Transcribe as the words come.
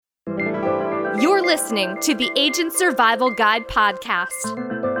listening to the Agent Survival Guide podcast,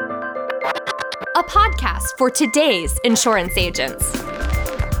 a podcast for today's insurance agents.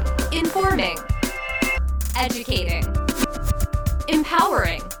 Informing, educating,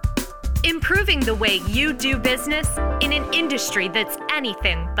 empowering, improving the way you do business in an industry that's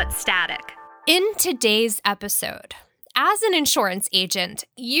anything but static. In today's episode, as an insurance agent,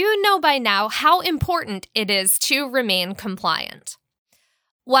 you know by now how important it is to remain compliant.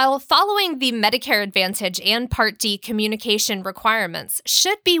 While following the Medicare Advantage and Part D communication requirements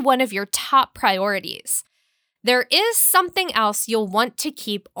should be one of your top priorities, there is something else you'll want to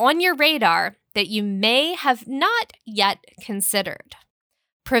keep on your radar that you may have not yet considered: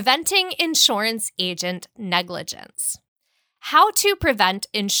 preventing insurance agent negligence. How to Prevent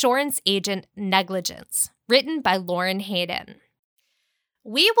Insurance Agent Negligence, written by Lauren Hayden.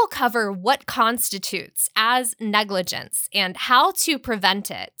 We will cover what constitutes as negligence and how to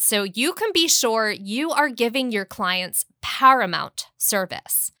prevent it so you can be sure you are giving your clients paramount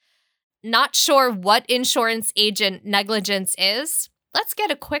service. Not sure what insurance agent negligence is? Let's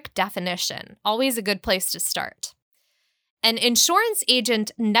get a quick definition. Always a good place to start. An insurance agent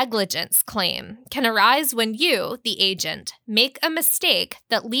negligence claim can arise when you, the agent, make a mistake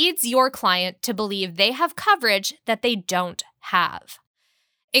that leads your client to believe they have coverage that they don't have.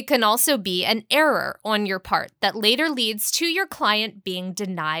 It can also be an error on your part that later leads to your client being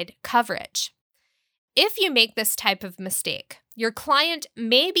denied coverage. If you make this type of mistake, your client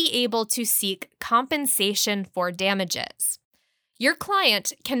may be able to seek compensation for damages. Your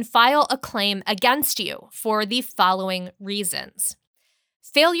client can file a claim against you for the following reasons: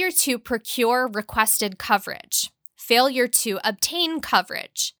 failure to procure requested coverage, failure to obtain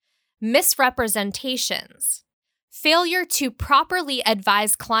coverage, misrepresentations, failure to properly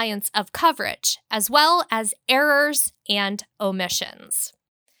advise clients of coverage, as well as errors and omissions.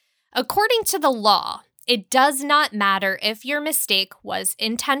 According to the law, it does not matter if your mistake was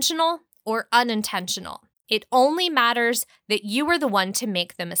intentional or unintentional. It only matters that you were the one to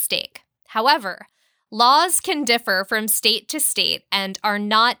make the mistake. However, laws can differ from state to state and are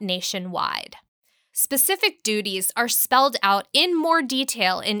not nationwide. Specific duties are spelled out in more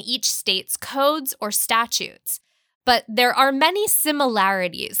detail in each state's codes or statutes, but there are many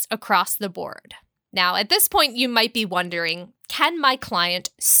similarities across the board. Now, at this point, you might be wondering, can my client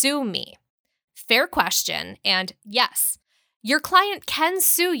sue me? Fair question, and yes, your client can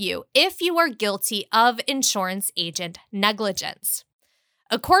sue you if you are guilty of insurance agent negligence.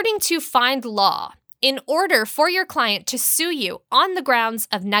 According to FindLaw, in order for your client to sue you on the grounds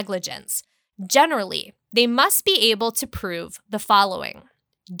of negligence, generally, they must be able to prove the following: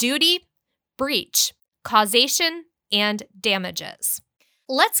 duty, breach, causation, and damages.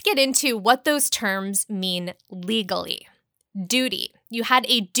 Let's get into what those terms mean legally. Duty. You had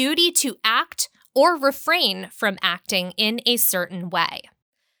a duty to act or refrain from acting in a certain way.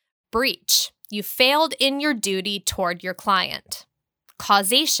 Breach. You failed in your duty toward your client.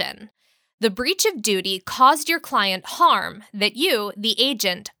 Causation. The breach of duty caused your client harm that you, the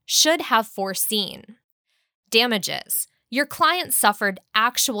agent, should have foreseen. Damages. Your client suffered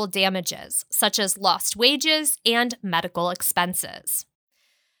actual damages, such as lost wages and medical expenses.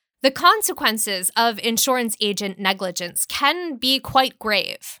 The consequences of insurance agent negligence can be quite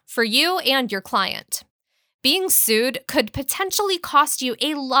grave for you and your client. Being sued could potentially cost you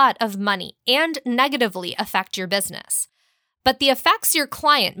a lot of money and negatively affect your business. But the effects your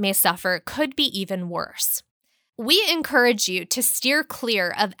client may suffer could be even worse. We encourage you to steer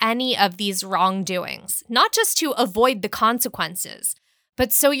clear of any of these wrongdoings, not just to avoid the consequences,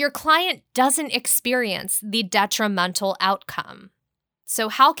 but so your client doesn't experience the detrimental outcome. So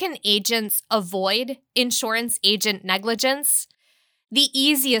how can agents avoid insurance agent negligence? The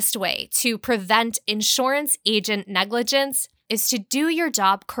easiest way to prevent insurance agent negligence is to do your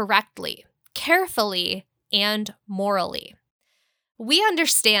job correctly, carefully, and morally. We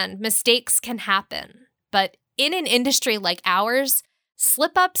understand mistakes can happen, but in an industry like ours,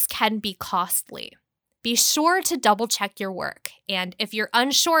 slip-ups can be costly. Be sure to double-check your work, and if you're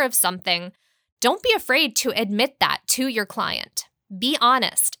unsure of something, don't be afraid to admit that to your client. Be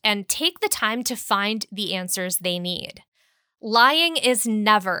honest and take the time to find the answers they need. Lying is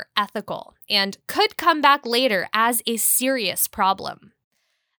never ethical and could come back later as a serious problem.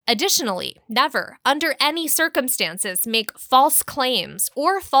 Additionally, never, under any circumstances, make false claims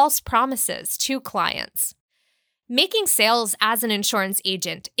or false promises to clients. Making sales as an insurance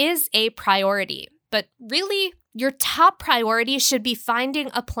agent is a priority, but really, your top priority should be finding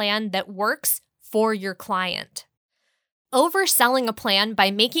a plan that works for your client. Overselling a plan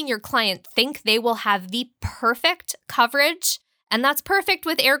by making your client think they will have the perfect coverage, and that's perfect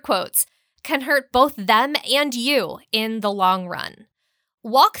with air quotes, can hurt both them and you in the long run.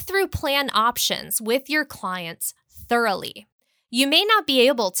 Walk through plan options with your clients thoroughly. You may not be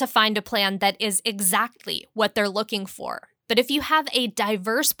able to find a plan that is exactly what they're looking for, but if you have a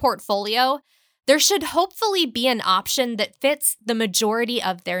diverse portfolio, there should hopefully be an option that fits the majority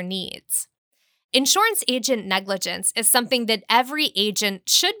of their needs. Insurance agent negligence is something that every agent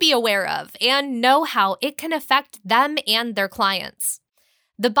should be aware of and know how it can affect them and their clients.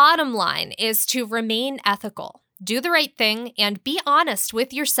 The bottom line is to remain ethical, do the right thing, and be honest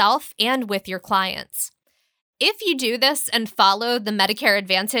with yourself and with your clients. If you do this and follow the Medicare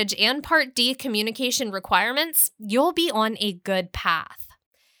Advantage and Part D communication requirements, you'll be on a good path.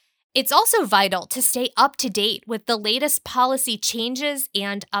 It's also vital to stay up to date with the latest policy changes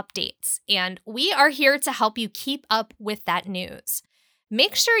and updates, and we are here to help you keep up with that news.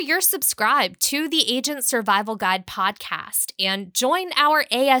 Make sure you're subscribed to the Agent Survival Guide podcast and join our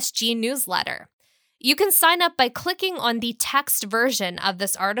ASG newsletter. You can sign up by clicking on the text version of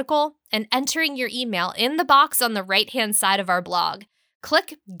this article and entering your email in the box on the right-hand side of our blog.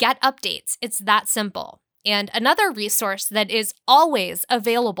 Click Get Updates. It's that simple. And another resource that is always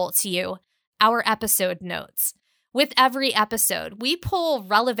available to you, our episode notes. With every episode, we pull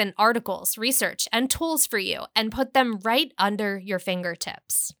relevant articles, research, and tools for you and put them right under your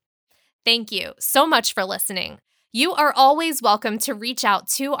fingertips. Thank you so much for listening. You are always welcome to reach out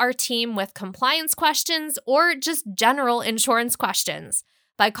to our team with compliance questions or just general insurance questions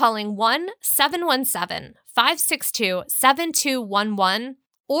by calling 1-717-562-7211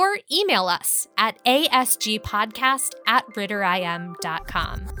 or email us at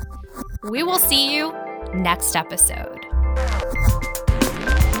asgpodcast@ritterim.com. We will see you next episode.